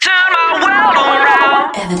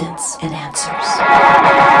Evidence and Answers.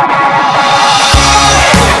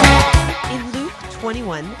 In Luke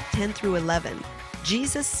 21:10 through 11,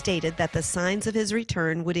 Jesus stated that the signs of his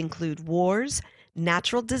return would include wars,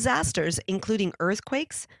 natural disasters, including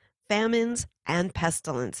earthquakes, famines, and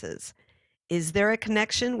pestilences. Is there a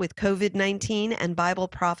connection with COVID-19 and Bible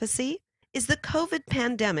prophecy? Is the COVID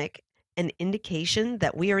pandemic an indication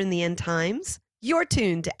that we are in the end times? You're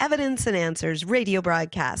tuned to Evidence and Answers radio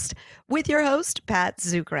broadcast with your host, Pat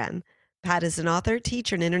Zukeran. Pat is an author,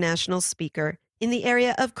 teacher, and international speaker in the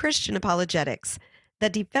area of Christian apologetics, the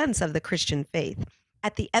defense of the Christian faith.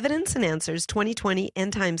 At the Evidence and Answers 2020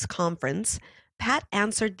 End Times Conference, Pat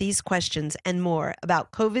answered these questions and more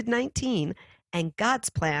about COVID-19 and God's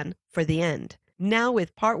plan for the end. Now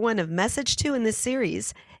with part 1 of Message 2 in this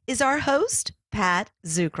series is our host, Pat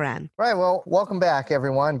Zukeran. Right, well, welcome back,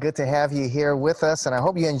 everyone. Good to have you here with us, and I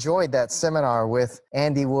hope you enjoyed that seminar with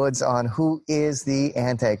Andy Woods on who is the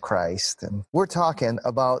Antichrist. And we're talking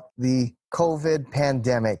about the COVID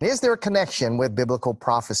pandemic. Is there a connection with biblical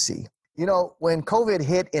prophecy? You know, when COVID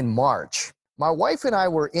hit in March, my wife and I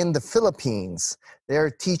were in the Philippines.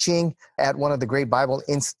 They're teaching at one of the great Bible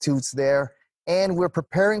institutes there, and we're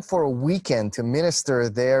preparing for a weekend to minister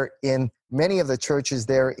there in many of the churches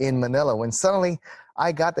there in Manila, when suddenly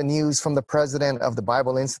I got the news from the president of the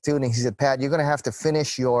Bible Institute, and he said, Pat, you're going to have to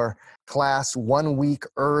finish your class 1 week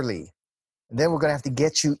early. And then we're going to have to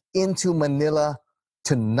get you into Manila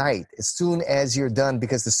tonight as soon as you're done,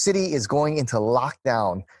 because the city is going into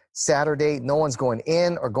lockdown. Saturday, no one's going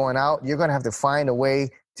in or going out. You're going to have to find a way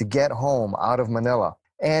to get home out of Manila.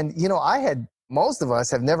 And, you know, most of us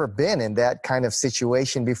have never been in that kind of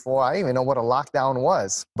situation before. I didn't even know what a lockdown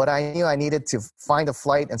was. But I knew I needed to find a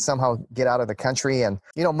flight and somehow get out of the country. And,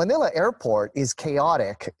 you know, Manila Airport is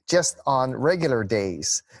chaotic just on regular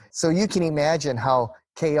days. So you can imagine how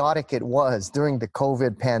chaotic it was during the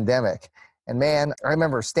COVID pandemic. And man, I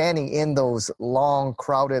remember standing in those long,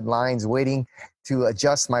 crowded lines waiting to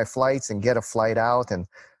adjust my flights and get a flight out. And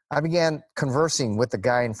I began conversing with the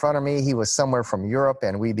guy in front of me. He was somewhere from Europe,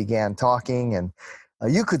 and we began talking. And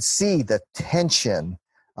you could see the tension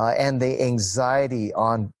and the anxiety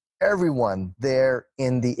on everyone there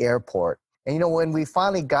in the airport. And, you know, when we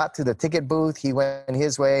finally got to the ticket booth, he went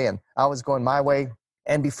his way and I was going my way.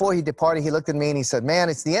 And before he departed, he looked at me and he said, man,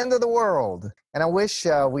 it's the end of the world. And I wish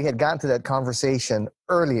we had gotten to that conversation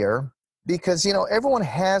earlier, because, you know, everyone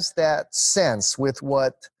has that sense with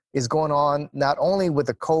what is going on, not only with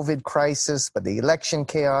the COVID crisis, but the election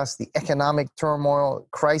chaos, the economic turmoil,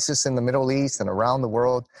 crisis in the Middle East and around the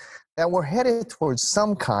world, that we're headed towards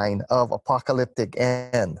some kind of apocalyptic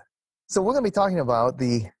end. So we're going to be talking about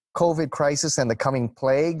the COVID crisis and the coming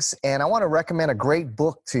plagues. And I want to recommend a great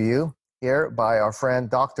book to you here by our friend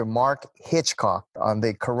Dr. Mark Hitchcock on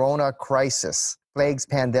the Corona crisis, plagues,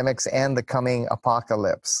 pandemics, and the coming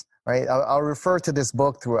apocalypse. Right? I'll refer to this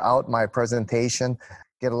book throughout my presentation.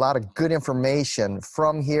 Get a lot of good information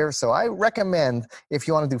from here. So I recommend, if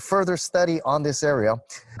you want to do further study on this area,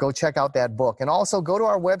 go check out that book. And also go to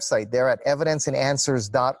our website there at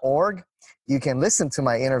evidenceandanswers.org. You can listen to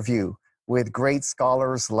my interview with great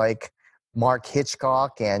scholars like Mark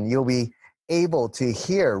Hitchcock, and you'll be able to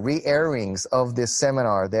hear re-airings of this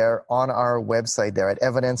seminar there on our website there at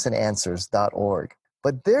evidenceandanswers.org.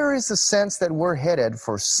 But there is a sense that we're headed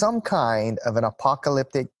for some kind of an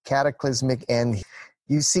apocalyptic, cataclysmic end.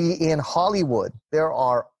 You see, in Hollywood, there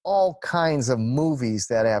are all kinds of movies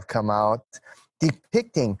that have come out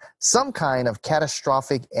depicting some kind of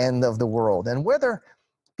catastrophic end of the world. And whether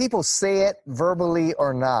people say it verbally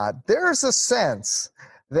or not, there's a sense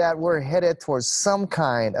that we're headed towards some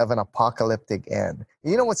kind of an apocalyptic end.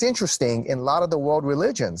 You know what's interesting? In a lot of the world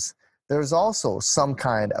religions, there's also some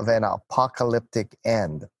kind of an apocalyptic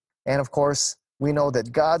end. And of course, we know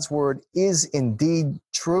that God's word is indeed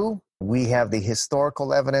true. We have the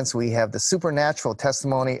historical evidence. We have the supernatural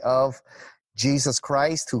testimony of Jesus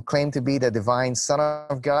Christ, who claimed to be the divine Son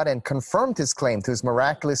of God and confirmed his claim to his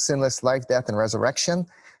miraculous, sinless life, death, and resurrection.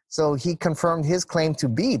 So he confirmed his claim to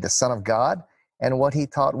be the Son of God, and what he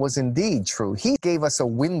taught was indeed true. He gave us a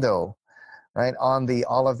window, right, on the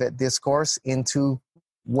Olivet Discourse into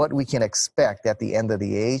what we can expect at the end of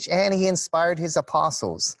the age. And he inspired his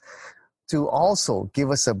apostles to also give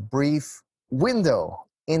us a brief window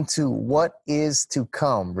into what is to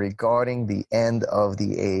come regarding the end of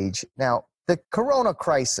the age. Now, the Corona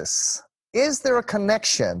crisis, is there a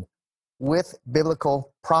connection with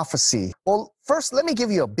biblical prophecy? Well, first, let me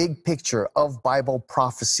give you a big picture of Bible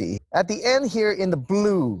prophecy. At the end here in the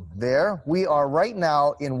blue there, we are right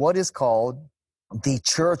now in what is called the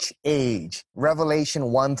church age,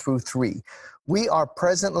 Revelation 1 through 3. We are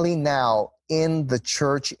presently now in the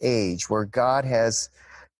church age where God has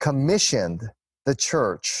commissioned the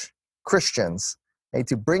church, Christians,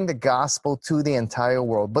 to bring the gospel to the entire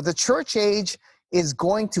world. But the church age is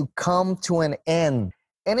going to come to an end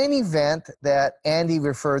in an event that Andy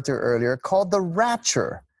referred to earlier called the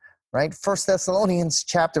rapture, right? 1 Thessalonians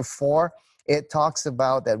chapter 4, it talks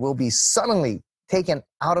about that we'll be suddenly taken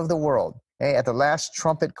out of the world. Okay? At the last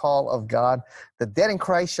trumpet call of God, the dead in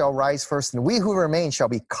Christ shall rise first, and we who remain shall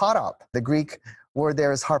be caught up. The Greek word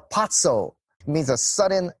there is harpazo. It means a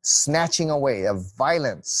sudden snatching away, a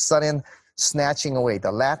violent, sudden snatching away.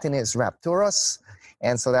 The Latin is rapturus,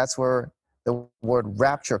 and so that's where the word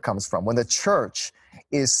rapture comes from. When the church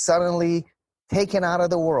is suddenly taken out of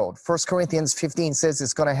the world. 1 Corinthians 15 says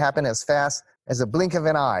it's going to happen as fast as a blink of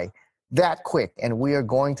an eye, that quick, and we are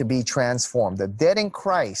going to be transformed. The dead in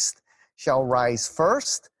Christ shall rise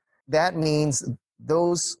first. That means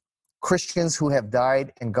those Christians who have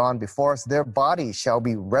died and gone before us, their bodies shall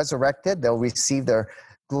be resurrected. They'll receive their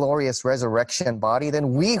glorious resurrection body.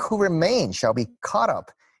 Then we who remain shall be caught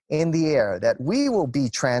up in the air, that we will be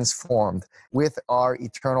transformed with our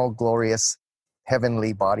eternal glorious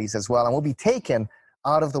heavenly bodies as well, and we'll be taken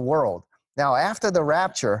out of the world. Now, after the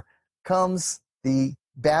rapture comes the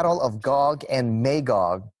battle of Gog and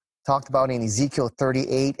Magog, talked about in Ezekiel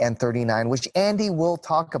 38 and 39, which Andy will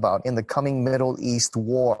talk about in the coming Middle East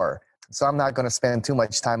war. So I'm not going to spend too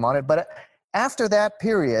much time on it. But after that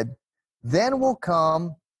period, then will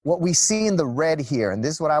come what we see in the red here, and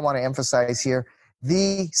this is what I want to emphasize here,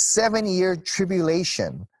 the 7-year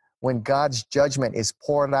tribulation, when God's judgment is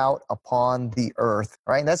poured out upon the earth,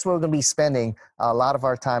 right? And that's where we're going to be spending a lot of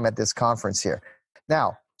our time at this conference here.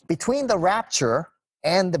 Now, between the rapture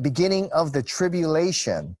and the beginning of the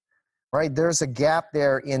tribulation, right, there's a gap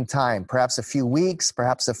there in time, perhaps a few weeks,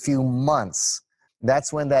 perhaps a few months.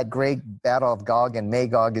 That's when that great battle of Gog and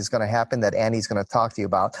Magog is going to happen that Andy's going to talk to you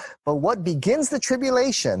about. But what begins the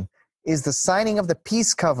tribulation is the signing of the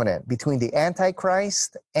peace covenant between the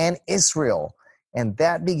Antichrist and Israel. And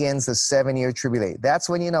that begins the 7-year tribulation. That's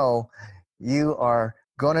when you know you are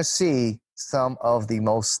going to see some of the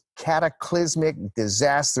most cataclysmic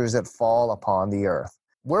disasters that fall upon the earth.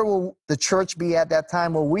 Where will the church be at that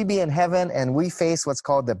time? Will we be in heaven and we face what's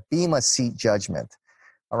called the Bema Seat judgment?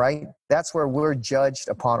 All right? That's where we're judged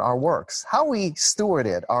upon our works, how we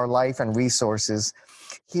stewarded our life and resources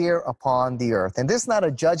here upon the earth. And this is not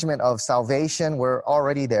a judgment of salvation. We're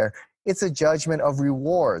already there. It's a judgment of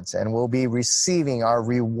rewards, and we'll be receiving our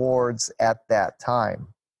rewards at that time.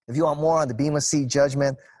 If you want more on the Bema Seat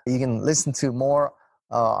judgment, you can listen to more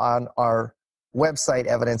on our website,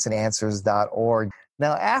 evidenceandanswers.org.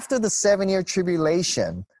 Now, after the 7-year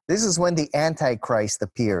tribulation, this is when the Antichrist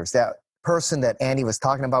appears. That person that Andy was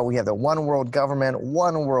talking about, we have the one world government,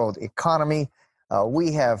 one world economy.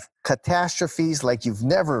 We have catastrophes like you've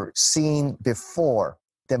never seen before.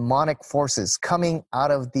 Demonic forces coming out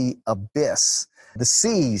of the abyss, the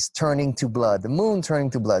seas turning to blood, the moon turning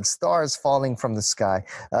to blood, stars falling from the sky.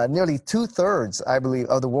 Nearly 2/3, I believe,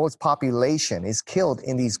 of the world's population is killed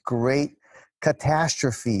in these great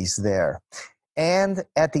catastrophes there. And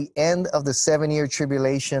at the end of the 7-year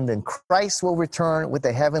tribulation, then Christ will return with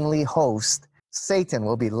the heavenly host. Satan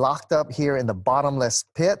will be locked up here in the bottomless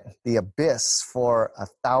pit, the abyss, for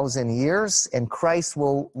 1,000 years, and Christ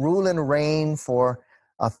will rule and reign for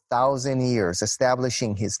 1,000 years,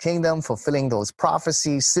 establishing his kingdom, fulfilling those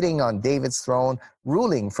prophecies, sitting on David's throne,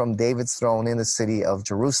 ruling from David's throne in the city of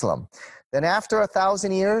Jerusalem. Then after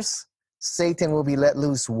 1,000 years, Satan will be let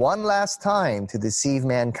loose one last time to deceive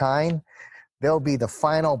mankind. There'll be the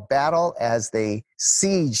final battle as they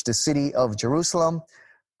siege the city of Jerusalem.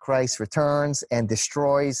 Christ returns and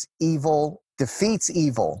destroys evil, defeats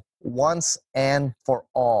evil once and for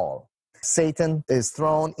all. Satan is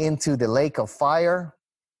thrown into the lake of fire.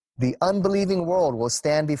 The unbelieving world will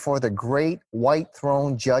stand before the great white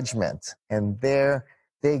throne judgment, and there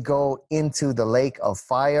they go into the lake of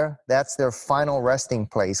fire. That's their final resting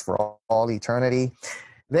place for all eternity.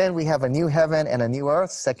 Then we have a new heaven and a new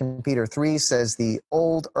earth. 2 Peter 3 says the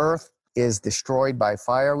old earth is destroyed by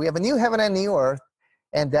fire. We have a new heaven and new earth,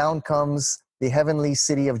 and down comes the heavenly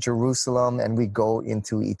city of Jerusalem, and we go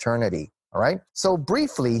into eternity. All right? So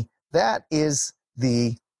briefly, that is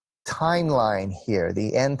the timeline here,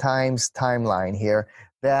 the end times timeline here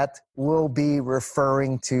that we'll be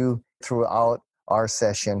referring to throughout our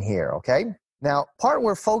session here, okay? Now, part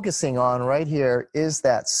we're focusing on right here is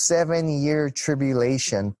that 7-year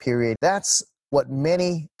tribulation period. That's what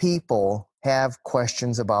many people have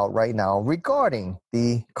questions about right now regarding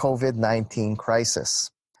the COVID-19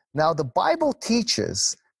 crisis. Now, the Bible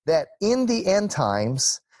teaches that in the end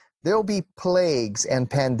times, There will be plagues and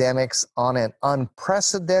pandemics on an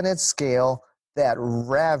unprecedented scale that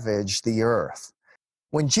ravage the earth.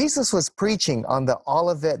 When Jesus was preaching on the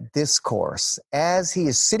Olivet Discourse, as he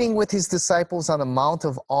is sitting with his disciples on the Mount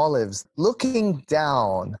of Olives, looking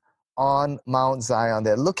down on Mount Zion,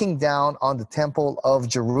 they're looking down on the Temple of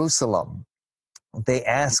Jerusalem, they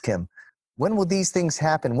ask him, when will these things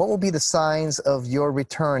happen? What will be the signs of your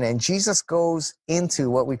return? And Jesus goes into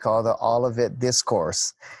what we call the Olivet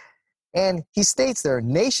Discourse. And he states there,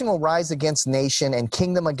 nation will rise against nation and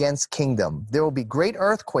kingdom against kingdom. There will be great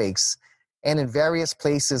earthquakes and in various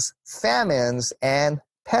places famines and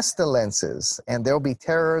pestilences. And there will be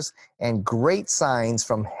terrors and great signs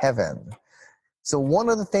from heaven. So one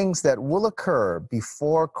of the things that will occur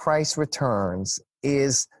before Christ returns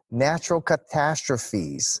is natural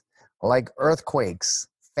catastrophes like earthquakes,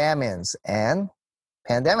 famines, and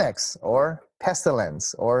pandemics or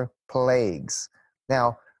pestilence or plagues.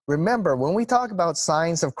 Now, remember, when we talk about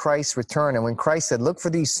signs of Christ's return, and when Christ said, look for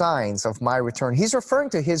these signs of my return, he's referring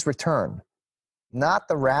to his return, not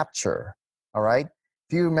the rapture, all right?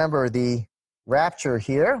 If you remember the rapture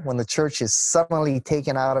here, when the church is suddenly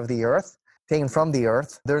taken out of the earth, taken from the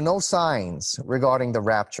earth, there are no signs regarding the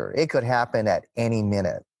rapture. It could happen at any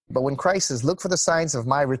minute. But when Christ says, look for the signs of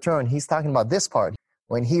my return, he's talking about this part,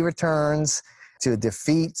 when he returns to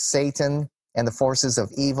defeat Satan and the forces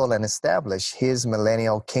of evil and establish his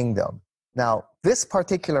millennial kingdom. Now, this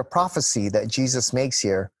particular prophecy that Jesus makes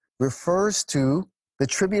here refers to the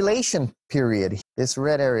tribulation period, this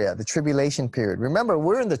red area, the tribulation period. Remember,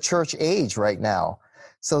 we're in the church age right now.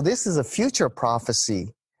 So this is a future prophecy.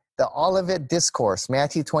 The Olivet Discourse,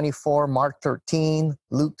 Matthew 24, Mark 13,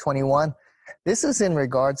 Luke 21. This is in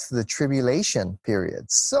regards to the tribulation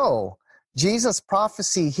period. So Jesus'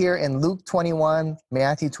 prophecy here in Luke 21,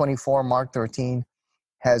 Matthew 24, Mark 13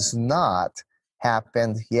 has not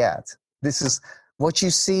happened yet. This is what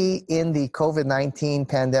you see in the COVID-19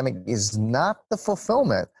 pandemic is not the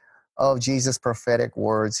fulfillment of Jesus' prophetic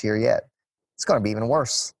words here yet. It's going to be even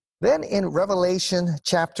worse. Then in Revelation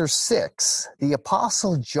chapter 6, the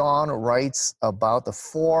Apostle John writes about the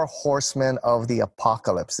four horsemen of the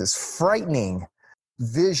apocalypse, this frightening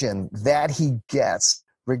vision that he gets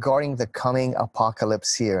regarding the coming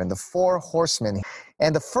apocalypse here. And the four horsemen,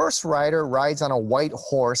 and the first rider rides on a white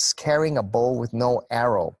horse carrying a bow with no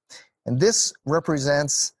arrow. And this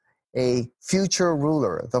represents a future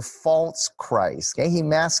ruler, the false Christ. Okay? He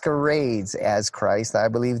masquerades as Christ, I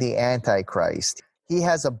believe the Antichrist. He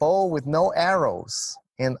has a bow with no arrows.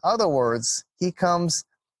 In other words, he comes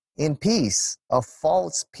in peace, a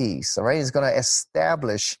false peace. All right, he's going to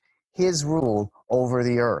establish his rule over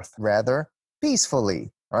the earth, rather peacefully.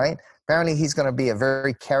 Right? Apparently, he's going to be a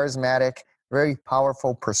very charismatic, very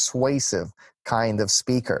powerful, persuasive kind of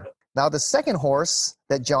speaker. Now, the second horse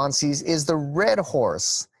that John sees is the red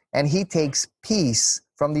horse, and he takes peace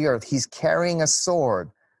from the earth. He's carrying a sword,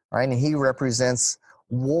 right? And he represents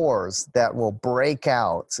wars that will break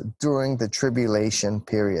out during the tribulation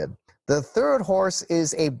period. The third horse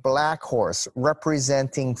is a black horse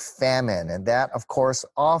representing famine, and that, of course,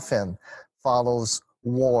 often follows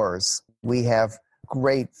wars. We have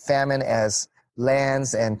great famine as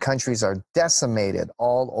lands and countries are decimated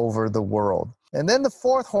all over the world. And then the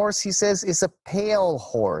fourth horse, he says, is a pale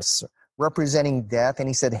horse representing death, and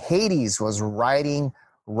he said Hades was riding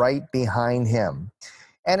right behind him.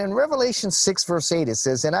 And in Revelation 6, verse 8, it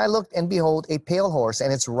says, and I looked, and behold, a pale horse,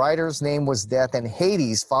 and its rider's name was Death, and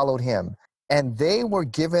Hades followed him. And they were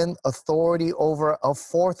given authority over a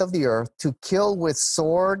fourth of the earth to kill with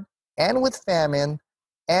sword, and with famine,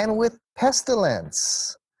 and with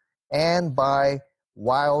pestilence, and by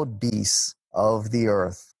wild beasts of the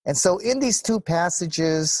earth. And so in these two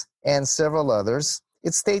passages and several others,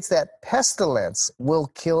 it states that pestilence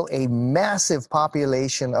will kill a massive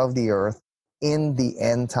population of the earth in the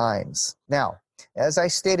end times. Now, as I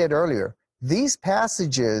stated earlier, these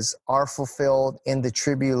passages are fulfilled in the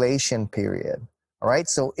tribulation period. All right,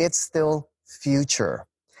 so it's still future.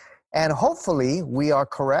 And hopefully we are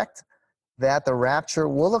correct that the rapture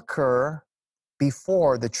will occur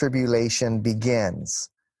before the tribulation begins.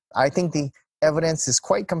 I think the evidence is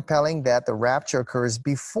quite compelling that the rapture occurs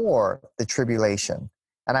before the tribulation.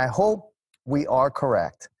 And I hope we are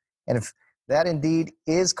correct. And if that indeed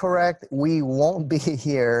is correct, we won't be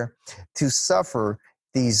here to suffer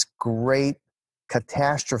these great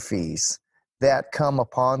catastrophes that come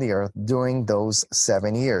upon the earth during those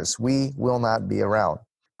 7 years. We will not be around.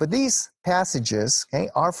 But these passages, okay,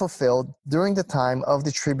 are fulfilled during the time of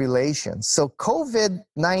the tribulation. So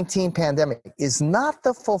COVID-19 pandemic is not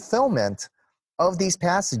the fulfillment of these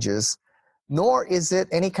passages, nor is it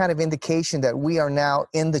any kind of indication that we are now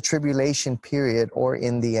in the tribulation period or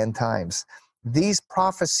in the end times. These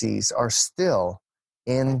prophecies are still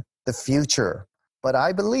in the future. But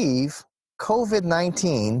I believe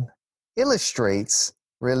COVID-19 illustrates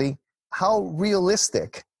really how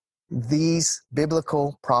realistic these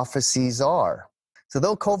biblical prophecies are. So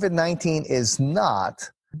though COVID-19 is not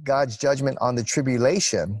God's judgment on the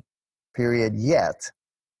tribulation period yet,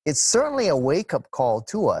 it's certainly a wake-up call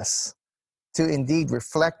to us to indeed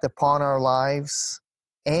reflect upon our lives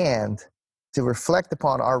and to reflect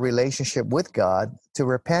upon our relationship with God, to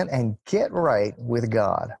repent and get right with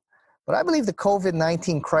God. But I believe the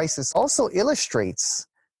COVID-19 crisis also illustrates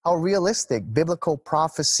how realistic biblical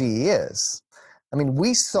prophecy is. I mean,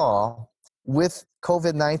 we saw with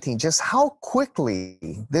COVID-19 just how quickly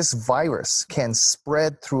this virus can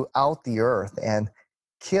spread throughout the earth and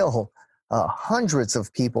kill hundreds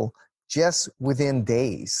of people just within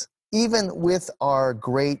days. Even with our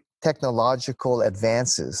great technological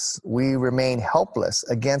advances, we remain helpless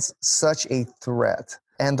against such a threat.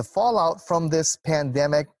 And the fallout from this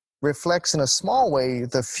pandemic reflects in a small way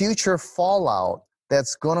the future fallout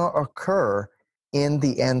that's going to occur in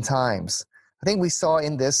the end times. I think we saw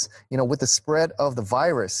in this, with the spread of the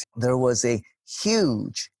virus, there was a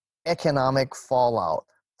huge economic fallout,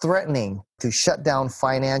 threatening to shut down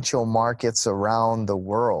financial markets around the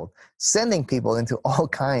world, sending people into all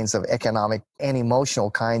kinds of economic and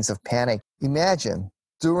emotional kinds of panic. Imagine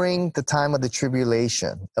during the time of the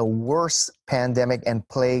tribulation, a worse pandemic and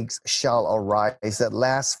plagues shall arise that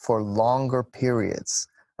last for longer periods,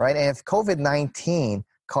 right? And if COVID-19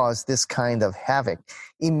 caused this kind of havoc,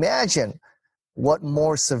 imagine what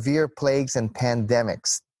more severe plagues and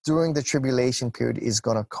pandemics during the tribulation period is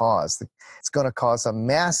going to cause. It's going to cause a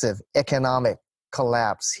massive economic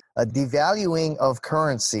collapse, a devaluing of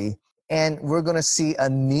currency, and we're going to see a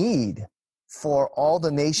need for all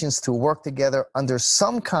the nations to work together under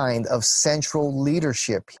some kind of central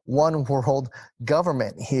leadership, one world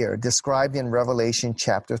government here, described in Revelation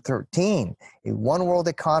chapter 13, a one world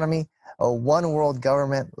economy, a one world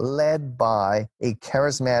government led by a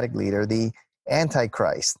charismatic leader, the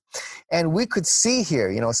Antichrist. And we could see here,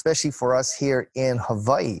 especially for us here in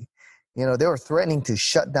Hawaii, they were threatening to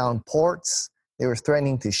shut down ports. They were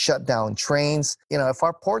threatening to shut down trains. If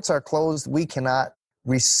our ports are closed, we cannot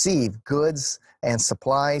receive goods, and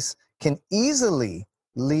supplies can easily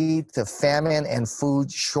lead to famine and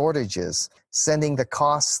food shortages, sending the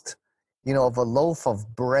cost, of a loaf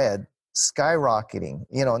of bread skyrocketing.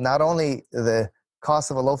 Not only the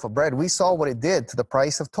cost of a loaf of bread, we saw what it did to the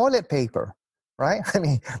price of toilet paper, right? I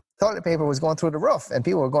mean, toilet paper was going through the roof and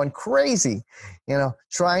people were going crazy,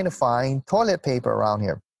 trying to find toilet paper around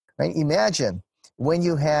here, right? Imagine when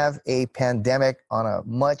you have a pandemic on a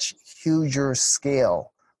much huger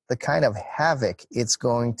scale, the kind of havoc it's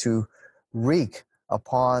going to wreak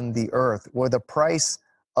upon the earth, where the price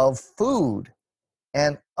of food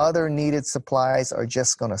and other needed supplies are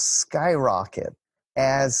just going to skyrocket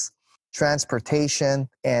as transportation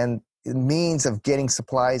and means of getting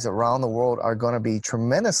supplies around the world are going to be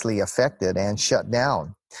tremendously affected and shut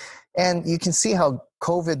down. And you can see how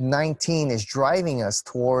COVID-19 is driving us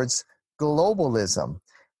towards globalism,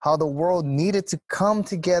 how the world needed to come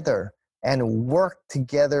together and work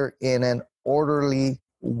together in an orderly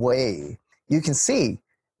way. You can see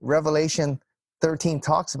Revelation 13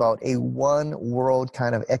 talks about a one world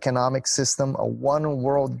kind of economic system, a one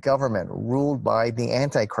world government ruled by the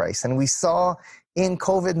Antichrist. And we saw in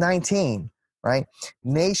COVID-19, right,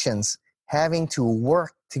 nations having to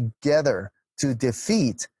work together to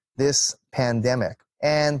defeat this pandemic.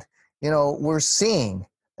 And, we're seeing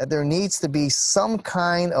that there needs to be some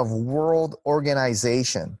kind of world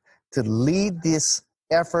organization to lead this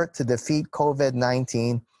effort to defeat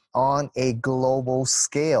COVID-19 on a global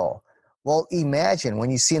scale. Well, imagine when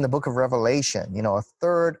you see in the book of Revelation, a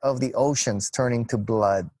third of the oceans turning to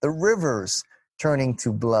blood, the rivers turning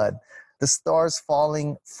to blood, the stars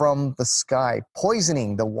falling from the sky,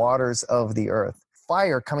 poisoning the waters of the earth,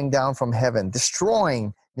 fire coming down from heaven,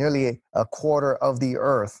 destroying nearly a quarter of the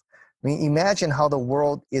earth. I mean, imagine how the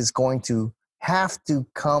world is going to have to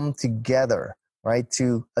come together, right,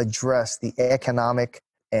 to address the economic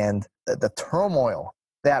and the turmoil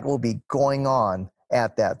that will be going on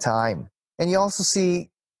at that time. And you also see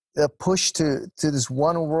the push to this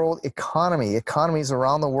one world economy, economies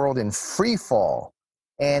around the world in free fall.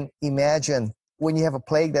 And imagine when you have a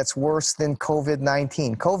plague that's worse than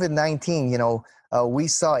COVID-19. COVID-19, we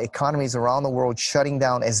saw economies around the world shutting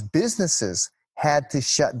down as businesses had to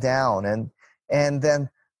shut down. And then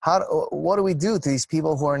What do we do to these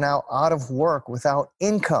people who are now out of work without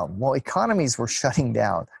income? Well, economies were shutting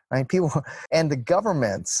down, right? And the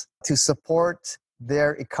governments to support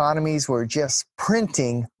their economies were just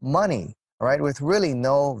printing money, right? With really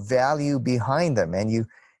no value behind them. And you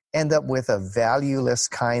end up with a valueless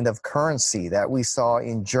kind of currency that we saw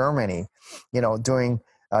in Germany, during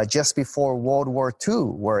just before World War II,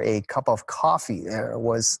 where a cup of coffee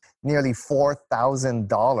was nearly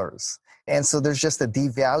 $4,000. And so there's just a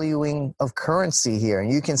devaluing of currency here.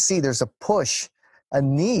 And you can see there's a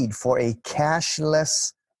need for a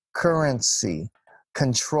cashless currency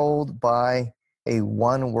controlled by a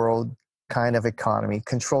one world kind of economy,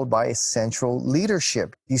 controlled by a central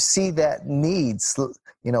leadership. You see that needs,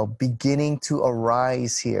 beginning to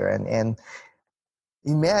arise here. And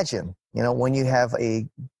imagine, when you have a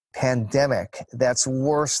pandemic that's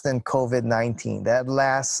worse than COVID-19, that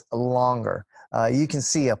lasts longer. You can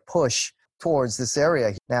see a push towards this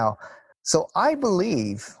area now. So I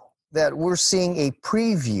believe that we're seeing a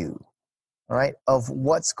preview, right, of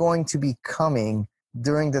what's going to be coming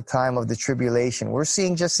during the time of the tribulation. We're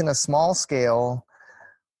seeing just in a small scale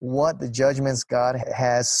what the judgments God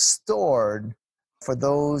has stored for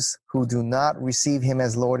those who do not receive him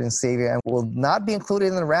as Lord and Savior and will not be included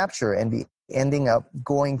in the rapture and be ending up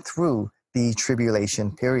going through the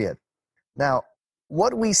tribulation period. Now,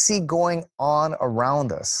 what we see going on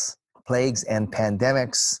around us, plagues and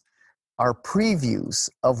pandemics, are previews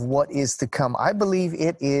of what is to come. I believe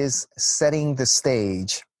it is setting the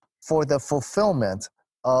stage for the fulfillment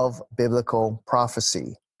of biblical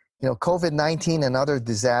prophecy. COVID-19 and other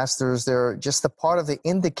disasters, they're just a part of the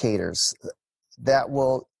indicators that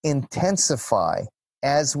will intensify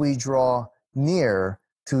as we draw near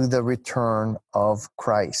to the return of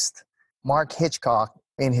Christ. Mark Hitchcock,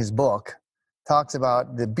 in his book, talks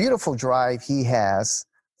about the beautiful drive he has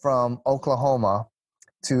from Oklahoma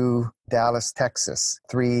to Dallas, Texas.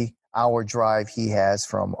 3-hour drive he has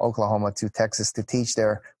from Oklahoma to Texas to teach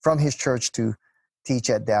there, from his church to teach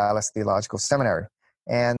at Dallas Theological Seminary.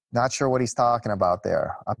 And not sure what he's talking about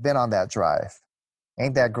there. I've been on that drive.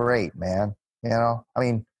 Ain't that great, man?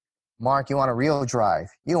 Mark, you want a real drive.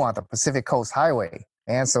 You want the Pacific Coast Highway.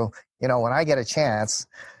 And so, when I get a chance,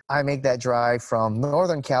 I make that drive from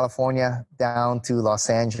Northern California down to Los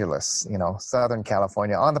Angeles, Southern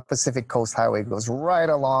California, on the Pacific Coast Highway. It goes right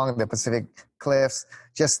along the Pacific cliffs.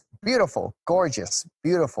 Just beautiful, gorgeous,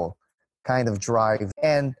 beautiful kind of drive.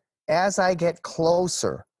 And as I get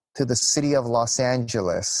closer to the city of Los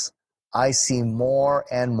Angeles, I see more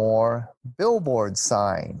and more billboard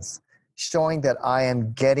signs showing that I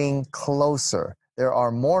am getting closer. There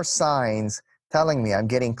are more signs telling me I'm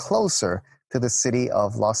getting closer to the city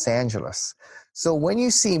of Los Angeles. So when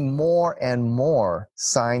you see more and more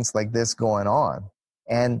signs like this going on,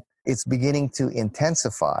 and it's beginning to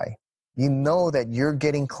intensify, you know that you're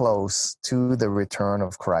getting close to the return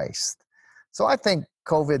of Christ. So I think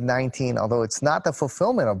COVID-19, although it's not the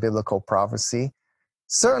fulfillment of biblical prophecy,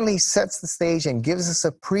 certainly sets the stage and gives us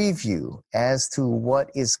a preview as to what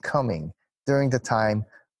is coming during the time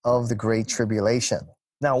of the Great Tribulation.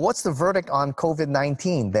 Now, what's the verdict on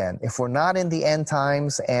COVID-19 then? If we're not in the end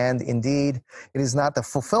times and indeed it is not the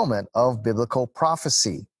fulfillment of biblical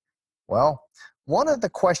prophecy? Well, one of the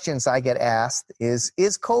questions I get asked is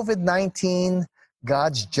COVID-19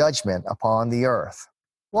 God's judgment upon the earth?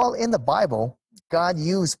 Well, in the Bible, God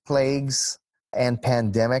used plagues and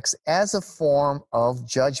pandemics as a form of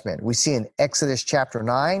judgment. We see in Exodus chapter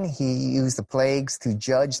 9, he used the plagues to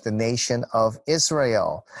judge the nation of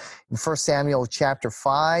Israel. In 1 Samuel chapter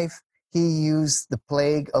 5, he used the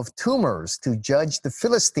plague of tumors to judge the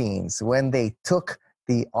Philistines when they took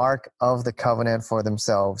the Ark of the Covenant for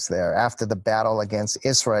themselves there after the battle against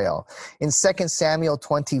Israel. In 2 Samuel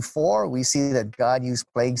 24, we see that God used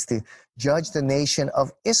plagues to judge the nation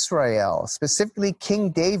of Israel, specifically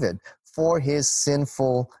King David, for his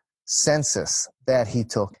sinful census that he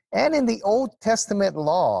took. And in the Old Testament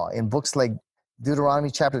law, in books like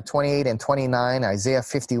Deuteronomy chapter 28 and 29, Isaiah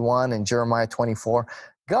 51 and Jeremiah 24,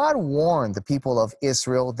 God warned the people of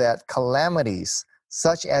Israel that calamities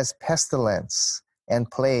such as pestilence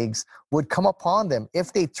and plagues would come upon them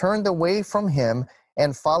if they turned away from him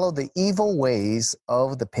and followed the evil ways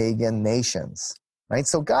of the pagan nations. Right?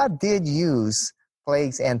 So God did use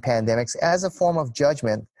plagues and pandemics as a form of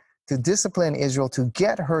judgment to discipline Israel, to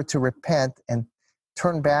get her to repent and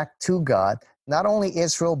turn back to God, not only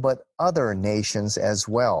Israel, but other nations as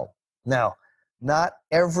well. Now, not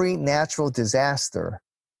every natural disaster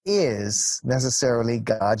is necessarily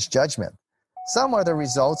God's judgment. Some are the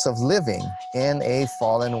results of living in a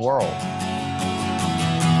fallen world. – 1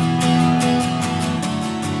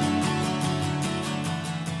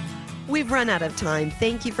 We've run out of time.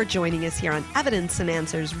 Thank you for joining us here on Evidence and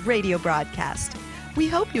Answers radio broadcast. We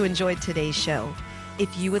hope you enjoyed today's show.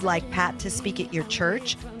 If you would like Pat to speak at your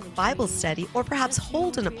church, Bible study, or perhaps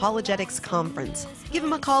hold an apologetics conference, give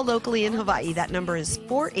him a call locally in Hawaii. That number is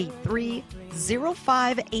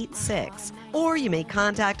 483-0586. Or you may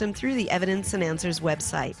contact him through the Evidence and Answers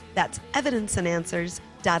website. That's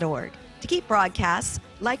evidenceandanswers.org. To keep broadcasts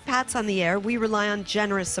like Pat's on the air, we rely on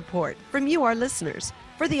generous support from you, our listeners.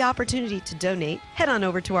 For the opportunity to donate, head on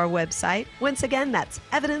over to our website. Once again, that's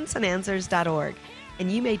evidenceandanswers.org.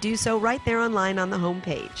 And you may do so right there online on the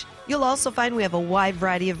homepage. You'll also find we have a wide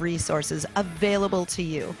variety of resources available to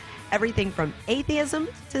you. Everything from atheism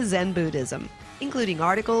to Zen Buddhism, including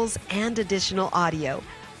articles and additional audio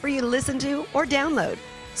for you to listen to or download.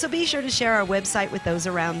 So be sure to share our website with those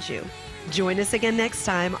around you. Join us again next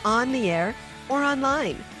time on the air or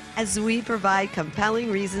online as we provide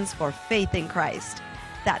compelling reasons for faith in Christ.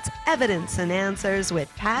 That's Evidence and Answers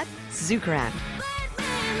with Pat Zukeran.